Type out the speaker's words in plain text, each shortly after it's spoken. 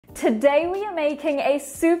Today we are making a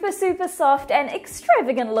super soft and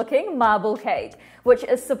extravagant looking marble cake, which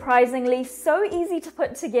is surprisingly so easy to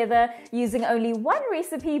put together using only one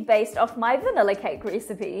recipe based off my vanilla cake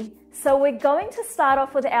recipe. So we're going to start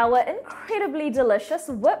off with our incredibly delicious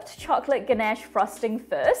whipped chocolate ganache frosting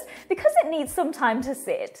first because it needs some time to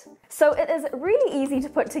set. So it is really easy to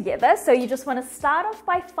put together, so you just want to start off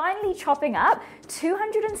by finely chopping up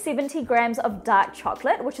 270 grams of dark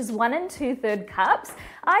chocolate, which is 1 2/3 cups.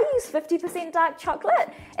 I use 50% dark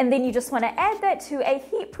chocolate, and then you just want to add that to a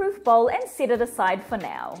heat-proof bowl and set it aside for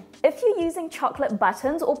now. If you're using chocolate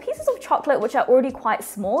buttons or pieces of chocolate which are already quite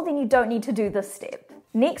small, then you don't need to do this step.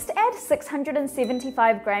 Next, add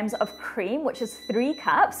 675 grams of cream, which is 3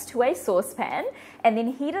 cups, to a saucepan, and then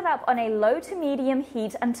heat it up on a low to medium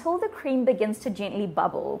heat until the cream begins to gently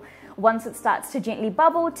bubble. Once it starts to gently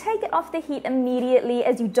bubble, take it off the heat immediately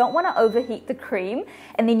as you don't want to overheat the cream,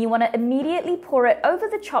 and then you want to immediately pour it over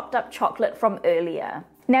the chopped up chocolate from earlier.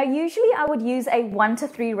 Now usually I would use a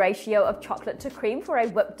 1:3 ratio of chocolate to cream for a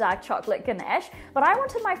whipped dark chocolate ganache, but I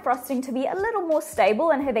wanted my frosting to be a little more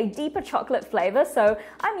stable and have a deeper chocolate flavor, so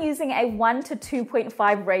I'm using a 1 to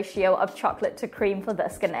 2.5 ratio of chocolate to cream for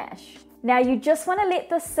this ganache. Now you just want to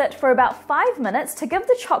let this sit for about 5 minutes to give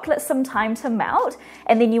the chocolate some time to melt,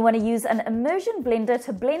 and then you want to use an immersion blender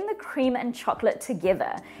to blend the cream and chocolate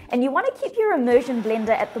together. And you want to keep your immersion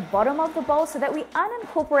blender at the bottom of the bowl so that we aren't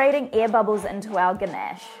incorporating air bubbles into our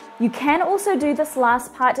ganache. You can also do this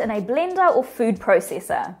last part in a blender or food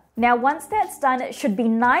processor. Now once that's done, it should be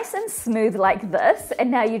nice and smooth like this,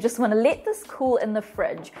 and now you just want to let this cool in the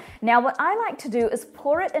fridge. Now what I like to do is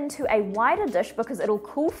pour it into a wider dish because it'll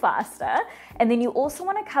cool faster, and then you also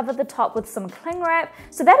want to cover the top with some cling wrap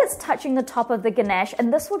so that it's touching the top of the ganache,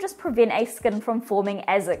 and this will just prevent a skin from forming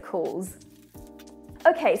as it cools.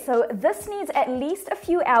 Okay, so this needs at least a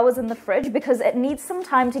few hours in the fridge because it needs some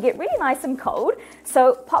time to get really nice and cold.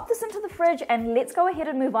 So pop this into the fridge and let's go ahead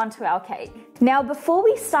and move on to our cake. Now before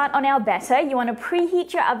we start on our batter, you want to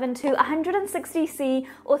preheat your oven to 160°C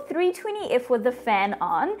or 320°F with the fan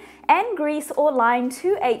on, and grease or line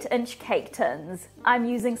 2 8-inch cake tins. I'm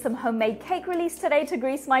using some homemade cake release today to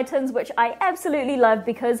grease my tins, which I absolutely love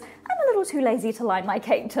because I'm a little too lazy to line my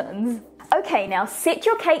cake tins. Okay, now set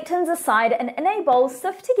your cake tins aside and in a bowl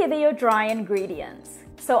sift together your dry ingredients.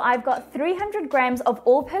 So I've got 300 grams of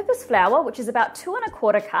all-purpose flour, which is about 2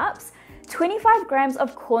 1/4 cups, 25 grams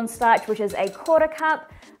of cornstarch, which is a 1/4 cup,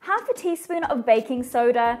 half a teaspoon of baking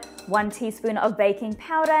soda, 1 teaspoon of baking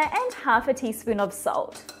powder, and half a teaspoon of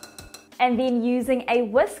salt. And then using a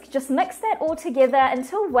whisk, just mix that all together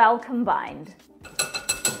until well combined.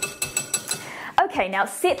 Okay, now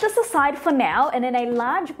set this aside for now, and in a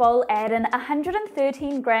large bowl add in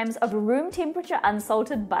 113 grams of room temperature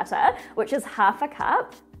unsalted butter, which is half a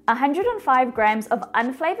cup, 105 grams of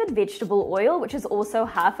unflavoured vegetable oil, which is also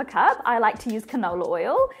half a cup, I like to use canola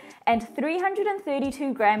oil, and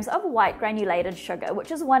 332 grams of white granulated sugar,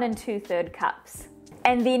 which is 1 2/3 cups.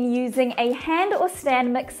 And then using a hand or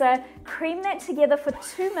stand mixer, cream that together for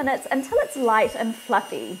 2 minutes until it's light and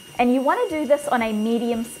fluffy. And you want to do this on a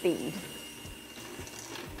medium speed.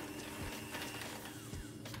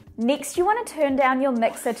 Next, you want to turn down your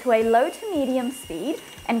mixer to a low to medium speed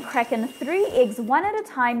and crack in 3 eggs one at a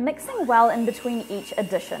time, mixing well in between each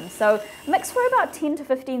addition. So mix for about 10 to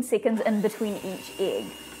 15 seconds in between each egg.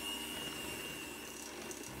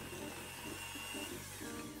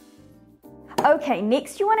 Okay,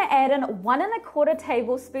 next you want to add in 1 1/4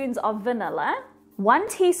 tablespoons of vanilla, 1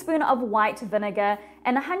 teaspoon of white vinegar,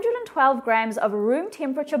 and 112 grams of room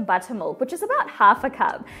temperature buttermilk, which is about half a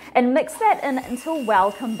cup, and mix that in until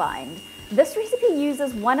well combined. This recipe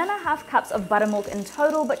uses 1 1/2 cups of buttermilk in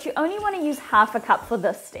total, but you only want to use half a cup for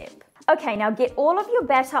this step. Okay, now get all of your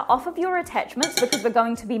batter off of your attachments because we're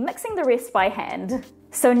going to be mixing the rest by hand.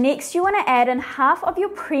 So next you want to add in half of your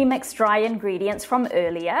pre-mixed dry ingredients from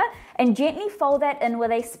earlier and gently fold that in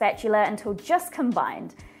with a spatula until just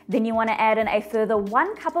combined. Then you want to add in a further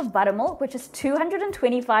 1 cup of buttermilk, which is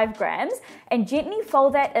 225 grams, and gently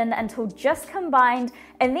fold that in until just combined,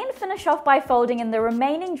 and then finish off by folding in the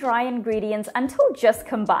remaining dry ingredients until just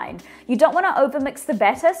combined. You don't want to overmix the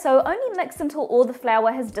batter, so only mix until all the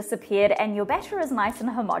flour has disappeared and your batter is nice and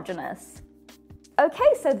homogeneous.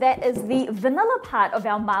 Okay, so that is the vanilla part of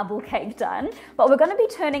our marble cake done, but we're going to be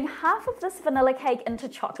turning half of this vanilla cake into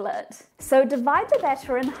chocolate. So divide the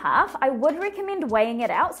batter in half. I would recommend weighing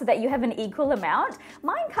it out so that you have an equal amount.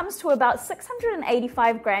 Mine comes to about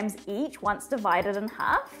 685 grams each once divided in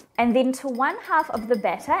half. And then to 1/2 of the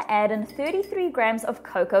batter, add in 33 grams of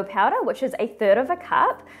cocoa powder, which is 1/3 of a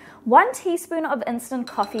cup, 1 teaspoon of instant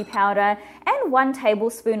coffee powder, and 1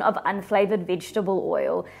 tablespoon of unflavoured vegetable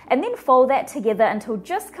oil, and then fold that together until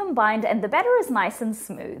just combined and the batter is nice and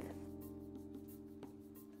smooth.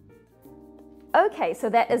 Okay, so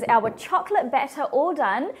that is our chocolate batter all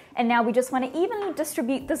done, and now we just want to evenly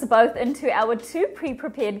distribute this both into our 2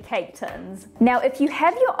 pre-prepared cake tins. Now, if you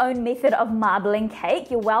have your own method of marbling cake,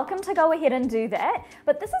 you're welcome to go ahead and do that,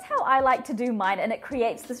 but this is how I like to do mine, and it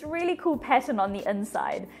creates this really cool pattern on the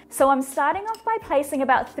inside. So I'm starting off by placing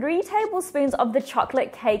about 3 tablespoons of the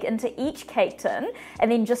chocolate cake into each cake tin, and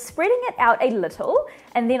then just spreading it out a little,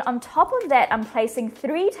 and then on top of that, I'm placing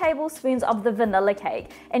 3 tablespoons of the vanilla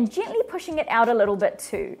cake, and gently pushing it out a little bit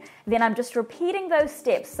too. Then I'm just repeating those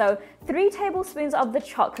steps, so 3 tablespoons of the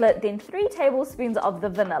chocolate, then 3 tablespoons of the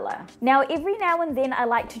vanilla. Now every now and then I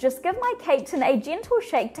like to just give my cake tin a gentle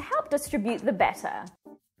shake to help distribute the batter.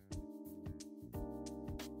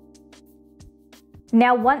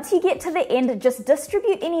 Now once you get to the end, just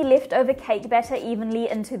distribute any leftover cake batter evenly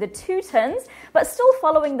into the 2 tins, but still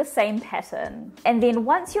following the same pattern. And then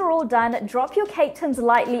once you're all done, drop your cake tins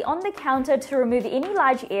lightly on the counter to remove any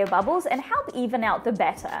large air bubbles and help even out the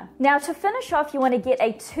batter. Now to finish off, you want to get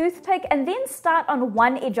a toothpick and then start on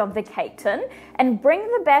one edge of the cake tin and bring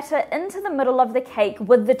the batter into the middle of the cake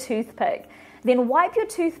with the toothpick. Then wipe your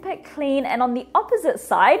toothpick clean, and on the opposite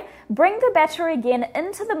side, bring the batter again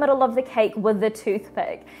into the middle of the cake with the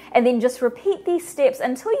toothpick. And then just repeat these steps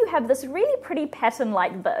until you have this really pretty pattern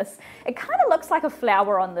like this. It kind of looks like a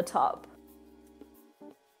flower on the top.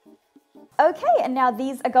 Okay, and now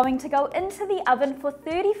these are going to go into the oven for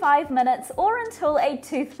 35 minutes or until a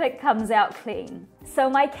toothpick comes out clean. So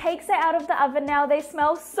my cakes are out of the oven now. They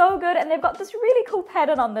smell so good and they've got this really cool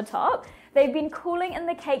pattern on the top. They've been cooling in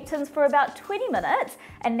the cake tins for about 20 minutes,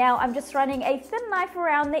 and now I'm just running a thin knife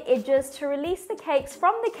around the edges to release the cakes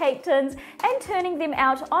from the cake tins and turning them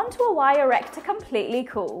out onto a wire rack to completely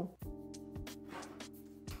cool.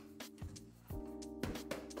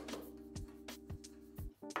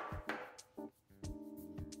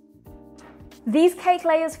 These cake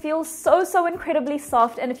layers feel so incredibly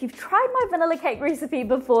soft, and if you've tried my vanilla cake recipe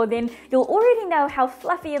before, then you'll already know how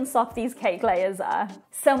fluffy and soft these cake layers are.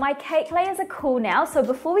 So my cake layers are cool now, so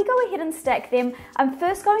before we go ahead and stack them, I'm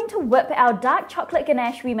first going to whip our dark chocolate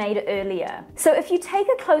ganache we made earlier. So if you take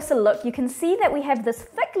a closer look, you can see that we have this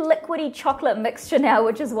thick liquidy chocolate mixture now,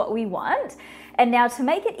 which is what we want. And now to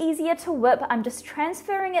make it easier to whip, I'm just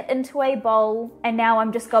transferring it into a bowl, and now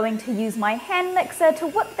I'm just going to use my hand mixer to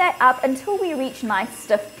whip that up until we reach nice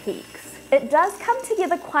stiff peaks. It does come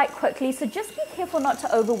together quite quickly, so just be careful not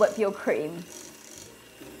to over whip your cream.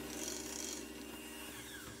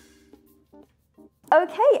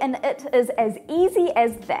 Okay, and it is as easy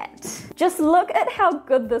as that. Just look at how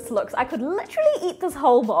good this looks. I could literally eat this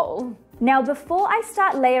whole bowl. Now before I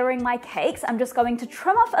start layering my cakes, I'm just going to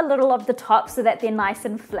trim off a little of the top so that they're nice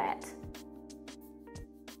and flat.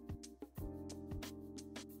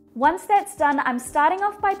 Once that's done, I'm starting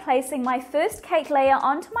off by placing my first cake layer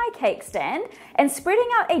onto my cake stand and spreading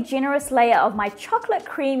out a generous layer of my chocolate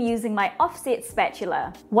cream using my offset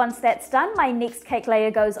spatula. Once that's done, my next cake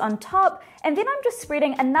layer goes on top, and then I'm just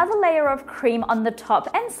spreading another layer of cream on the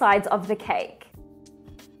top and sides of the cake.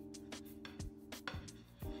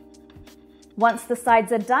 Once the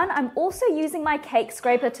sides are done, I'm also using my cake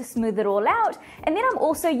scraper to smooth it all out, and then I'm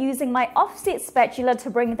also using my offset spatula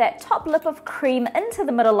to bring that top lip of cream into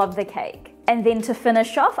the middle of the cake. And then to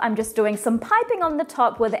finish off, I'm just doing some piping on the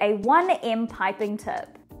top with a 1M piping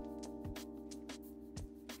tip.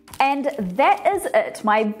 And that is it.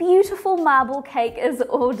 My beautiful marble cake is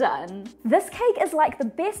all done. This cake is like the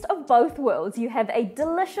best of both worlds. You have a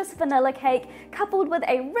delicious vanilla cake coupled with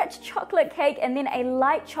a rich chocolate cake and then a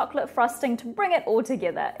light chocolate frosting to bring it all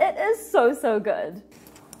together. It is so good.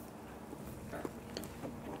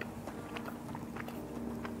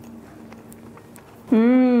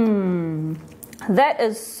 That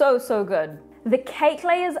is so good. The cake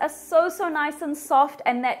layers are so nice and soft,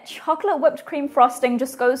 and that chocolate whipped cream frosting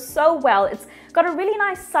just goes so well. It's got a really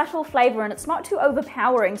nice subtle flavor and it's not too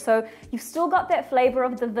overpowering, so you've still got that flavor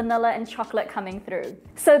of the vanilla and chocolate coming through.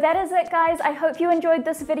 So that is it, guys. I hope you enjoyed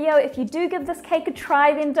this video. If you do give this cake a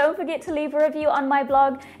try, then don't forget to leave a review on my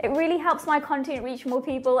blog. It really helps my content reach more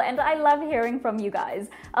people, and I love hearing from you guys.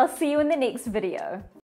 I'll see you in the next video.